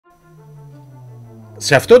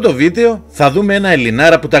Σε αυτό το βίντεο θα δούμε ένα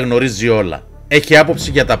Ελληνάρα που τα γνωρίζει όλα. Έχει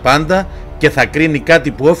άποψη για τα πάντα και θα κρίνει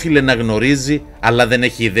κάτι που όφιλε να γνωρίζει αλλά δεν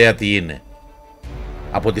έχει ιδέα τι είναι.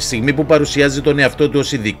 Από τη στιγμή που παρουσιάζει τον εαυτό του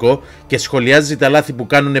ως ειδικό και σχολιάζει τα λάθη που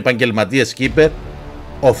κάνουν επαγγελματίες skipper,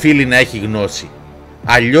 οφείλει να έχει γνώση.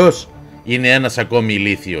 Αλλιώς είναι ένας ακόμη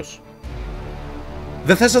ηλίθιος.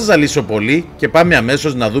 Δεν θα σας ζαλίσω πολύ και πάμε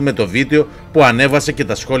αμέσως να δούμε το βίντεο που ανέβασε και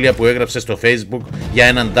τα σχόλια που έγραψε στο Facebook για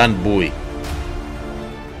έναν Dan Bowie.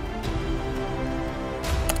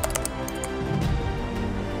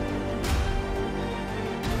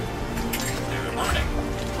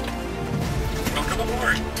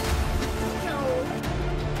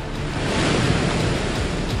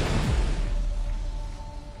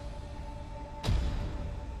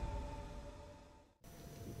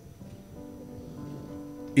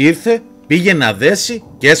 Ήρθε, πήγε να δέσει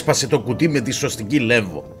και έσπασε το κουτί με τη σωστική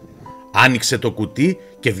λέμβο. Άνοιξε το κουτί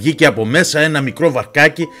και βγήκε από μέσα ένα μικρό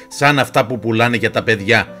βαρκάκι σαν αυτά που πουλάνε για τα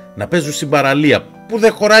παιδιά, να παίζουν στην παραλία που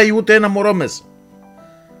δεν χωράει ούτε ένα μωρό μέσα.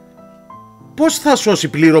 Πώς θα σώσει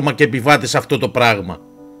πλήρωμα και επιβάτες αυτό το πράγμα?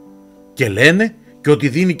 Και λένε και ότι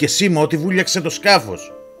δίνει και σήμα ότι βούλιαξε το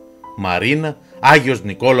σκάφος. Μαρίνα, Άγιος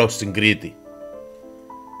Νικόλαος στην Κρήτη.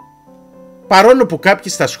 Παρόλο που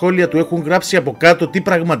κάποιοι στα σχόλια του έχουν γράψει από κάτω τι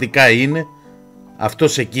πραγματικά είναι,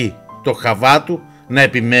 αυτός εκεί, το χαβά του, να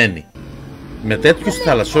επιμένει. Με τέτοιους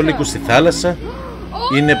θαλασσόλικους στη θάλασσα,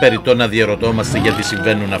 είναι περιττό να διαρωτόμαστε γιατί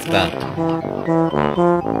συμβαίνουν αυτά.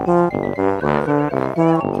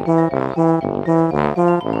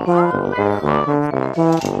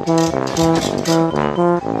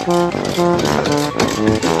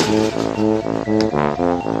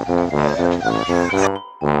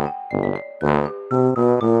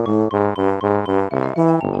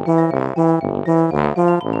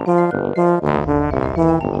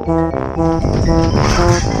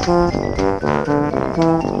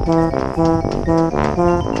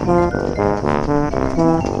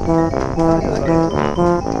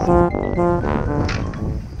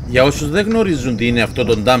 Για όσους δεν γνωρίζουν τι είναι αυτό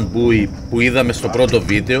τον Dan Bowie που είδαμε στο πρώτο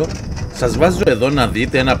βίντεο, σας βάζω εδώ να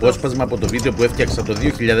δείτε ένα απόσπασμα από το βίντεο που έφτιαξα το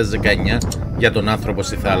 2019 για τον άνθρωπο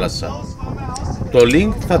στη θάλασσα. Το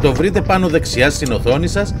link θα το βρείτε πάνω δεξιά στην οθόνη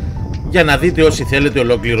σας για να δείτε όσοι θέλετε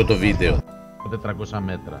ολόκληρο το βίντεο. 400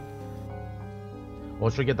 μέτρα.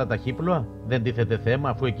 Όσο για τα ταχύπλοα, δεν τίθεται θέμα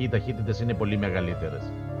αφού εκεί οι ταχύτητες είναι πολύ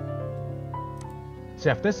μεγαλύτερες. Σε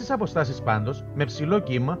αυτές τις αποστάσεις πάντως, με ψηλό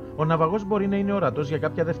κύμα, ο ναυαγός μπορεί να είναι ορατός για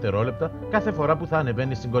κάποια δευτερόλεπτα κάθε φορά που θα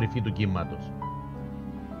ανεβαίνει στην κορυφή του κύματος.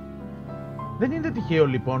 Δεν είναι τυχαίο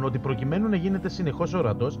λοιπόν ότι προκειμένου να γίνεται συνεχώς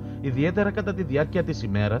ορατός, ιδιαίτερα κατά τη διάρκεια της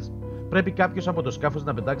ημέρας, πρέπει κάποιος από το σκάφος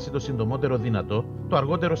να πετάξει το συντομότερο δυνατό, το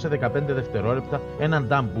αργότερο σε 15 δευτερόλεπτα, έναν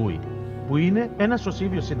Dan Bowie, που είναι ένα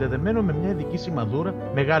σωσίβιο συνδεδεμένο με μια ειδική σημαδούρα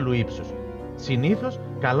μεγάλου ύψους. Συνήθως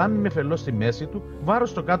καλάμι με φελό στη μέση του, βάρος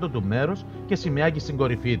στο κάτω του μέρος και σημαίακι στην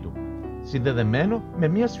κορυφή του. Συνδεδεμένο με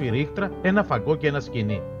μια σφυρίχτρα, ένα φακό και ένα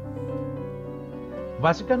σκοινί.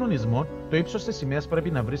 Βάσει κανονισμών, το ύψος της σημαίας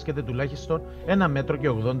πρέπει να βρίσκεται τουλάχιστον 1 μέτρο και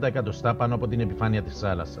 80 εκατοστά πάνω από την επιφάνεια της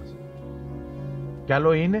θάλασσας.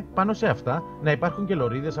 Καλό είναι πάνω σε αυτά να υπάρχουν και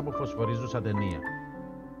λωρίδες από φωσφορίζουσα ταινία.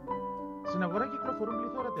 Στην αγορά κυκλοφορούν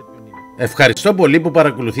πληθώρα τέτοιων είδων. Ευχαριστώ πολύ που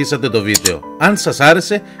παρακολουθήσατε το βίντεο. Αν σας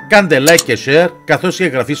άρεσε, κάντε like και share, καθώς και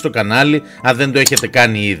εγγραφή στο κανάλι αν δεν το έχετε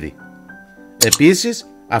κάνει ήδη. Επίσης,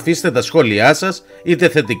 αφήστε τα σχόλιά σας, είτε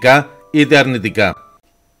θετικά είτε αρνητικά.